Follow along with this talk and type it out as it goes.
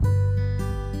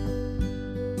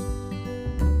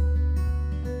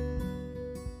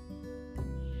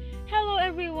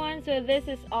everyone, so this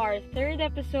is our third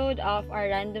episode of our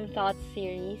Random Thoughts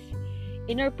series.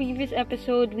 In our previous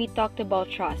episode, we talked about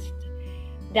trust.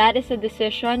 That is a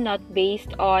decision not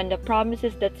based on the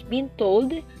promises that's been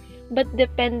told, but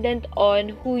dependent on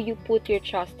who you put your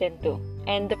trust into.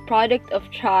 And the product of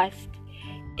trust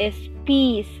is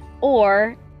peace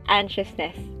or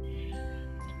anxiousness.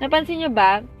 Napansin nyo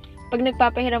ba, pag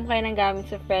nagpapahiram kayo ng gamit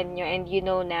sa friend nyo and you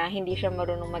know na hindi siya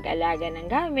marunong mag-alaga ng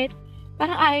gamit,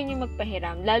 parang ayaw niyo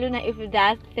magpahiram. Lalo na if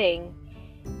that thing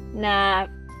na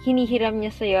hinihiram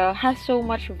niya sa'yo has so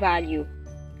much value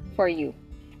for you.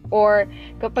 Or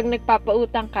kapag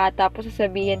nagpapautang ka, tapos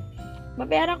sasabihin,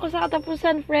 mabayaran ko sa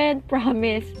katapusan, friend,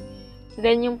 promise.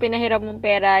 Then yung pinahiram mong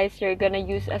pera is you're gonna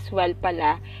use as well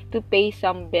pala to pay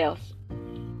some bills.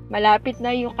 Malapit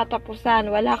na yung katapusan,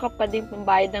 wala ka pa din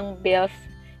pambayad ng bills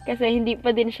kasi hindi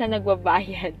pa din siya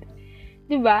nagbabayad.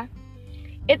 Diba?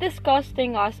 It is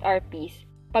costing us our peace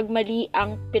pag mali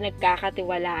ang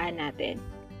pinagkakatiwalaan natin.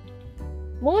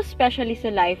 Most especially sa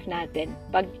life natin,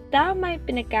 pag tama yung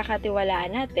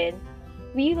pinagkakatiwalaan natin,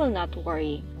 we will not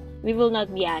worry. We will not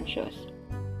be anxious.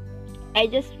 I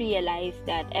just realized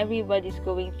that everybody's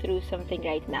going through something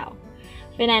right now.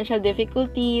 Financial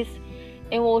difficulties,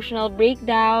 emotional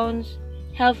breakdowns,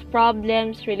 health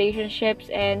problems, relationships,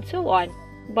 and so on.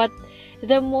 But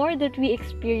the more that we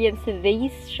experience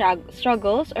these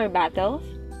struggles or battles,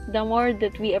 the more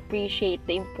that we appreciate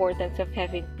the importance of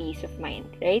having peace of mind,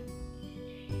 right?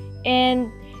 And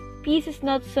peace is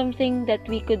not something that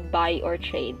we could buy or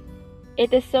trade.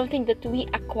 It is something that we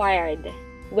acquired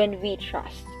when we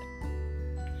trust.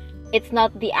 It's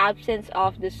not the absence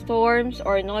of the storms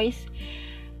or noise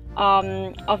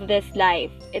of this life.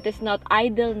 It is not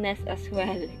idleness as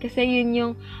well. Kasi yun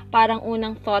yung parang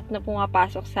unang thought na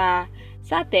pumapasok sa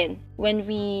atin when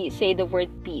we say the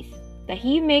word peace.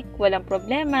 Tahimik, walang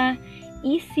problema,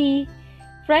 easy,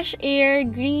 fresh air,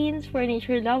 greens for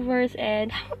nature lovers, and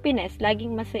happiness,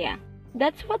 laging masaya.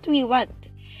 That's what we want.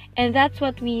 And that's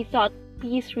what we thought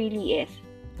peace really is.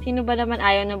 Sino ba naman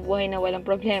ayaw ng buhay na walang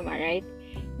problema, right?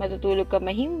 Matutulog ka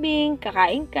mahimbing,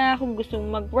 kakain ka, kung gusto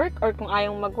mong mag-work or kung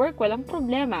ayaw mag-work, walang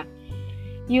problema.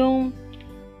 Yung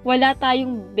wala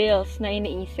tayong bills na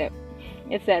iniisip,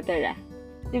 etc.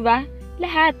 Diba?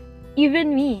 Lahat.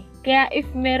 Even me. Kaya if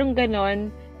merong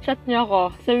ganon, chat nyo ako,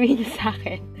 sabihin nyo sa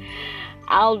akin.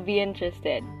 I'll be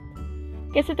interested.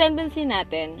 Kasi tendency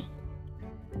natin,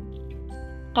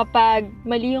 kapag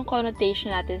mali yung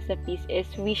connotation natin sa peace is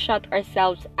we shut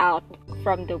ourselves out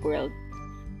from the world.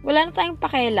 Wala na tayong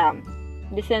pakialam.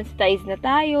 Desensitized na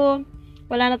tayo.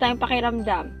 Wala na tayong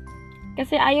pakiramdam.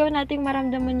 Kasi ayaw nating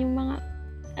maramdaman yung mga,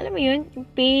 alam mo yun, yung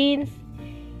pains,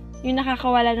 yung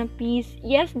nakakawala ng peace.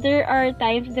 Yes, there are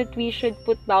times that we should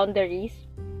put boundaries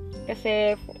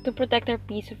kasi to protect our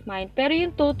peace of mind. Pero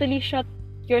yung totally shut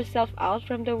yourself out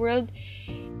from the world,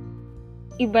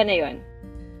 iba na yun.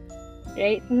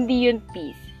 Right? Hindi yun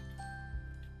peace.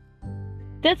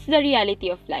 That's the reality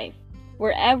of life.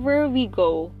 Wherever we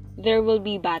go, there will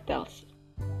be battles.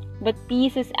 But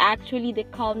peace is actually the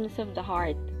calmness of the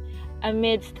heart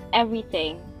amidst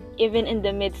everything, even in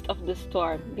the midst of the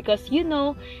storm, because you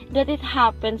know that it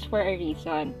happens for a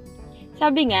reason.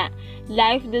 Sabi nga,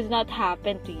 life does not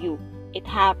happen to you. It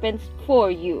happens for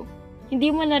you.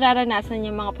 Hindi mo nararanasan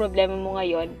yung mga problema mo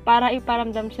ngayon para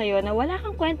iparamdam sa'yo na wala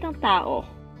kang kwentang tao,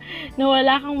 na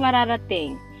wala kang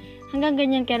mararating. Hanggang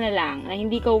ganyan ka na lang, na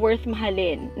hindi ka worth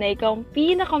mahalin, na ikaw ang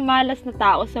pinakamalas na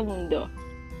tao sa mundo.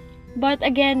 But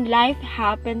again, life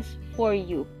happens for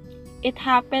you. It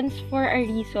happens for a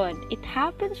reason. It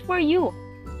happens for you.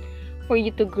 For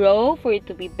you to grow, for you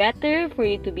to be better, for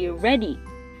you to be ready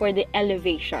for the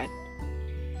elevation.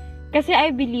 Kasi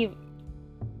I believe,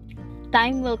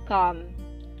 time will come,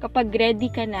 kapag ready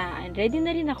ka na, and ready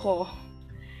na rin ako,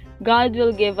 God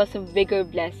will give us a bigger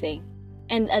blessing.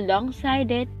 And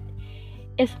alongside it,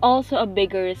 is also a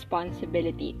bigger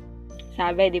responsibility.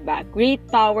 Sabi, di ba? Great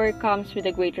power comes with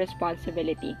a great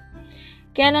responsibility.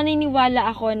 Kaya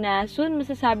naniniwala ako na soon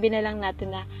masasabi na lang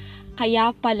natin na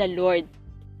kaya pala Lord,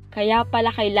 kaya pala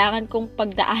kailangan kong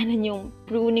pagdaanan yung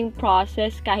pruning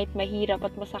process kahit mahirap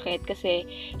at masakit kasi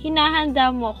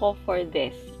hinahanda mo ako for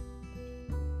this.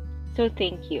 So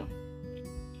thank you.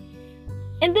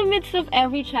 In the midst of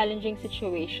every challenging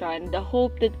situation, the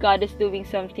hope that God is doing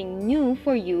something new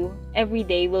for you every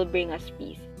day will bring us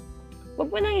peace.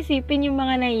 Huwag mo nang isipin yung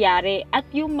mga nangyayari at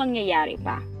yung mangyayari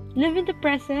pa. Live in the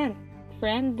present,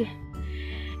 friend.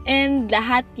 And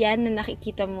lahat yan na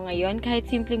nakikita mo ngayon, kahit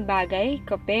simpleng bagay,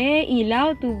 kape,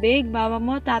 ilaw, tubig, mama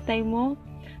mo, tatay mo,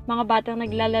 mga batang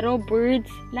naglalaro, birds,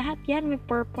 lahat yan may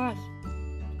purpose.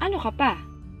 Ano ka pa?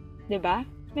 'Di ba?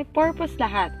 May purpose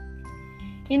lahat.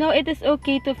 It is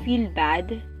okay to feel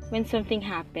bad when something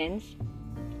happens,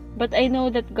 but I know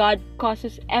that God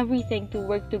causes everything to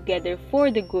work together for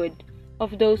the good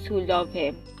of those who love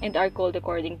Him and are called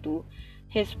according to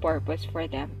His purpose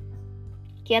for them.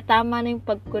 Kaya tama na yung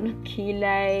pagkunot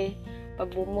kilay,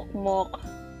 pagbumukmok.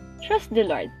 Trust the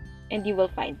Lord and you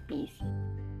will find peace.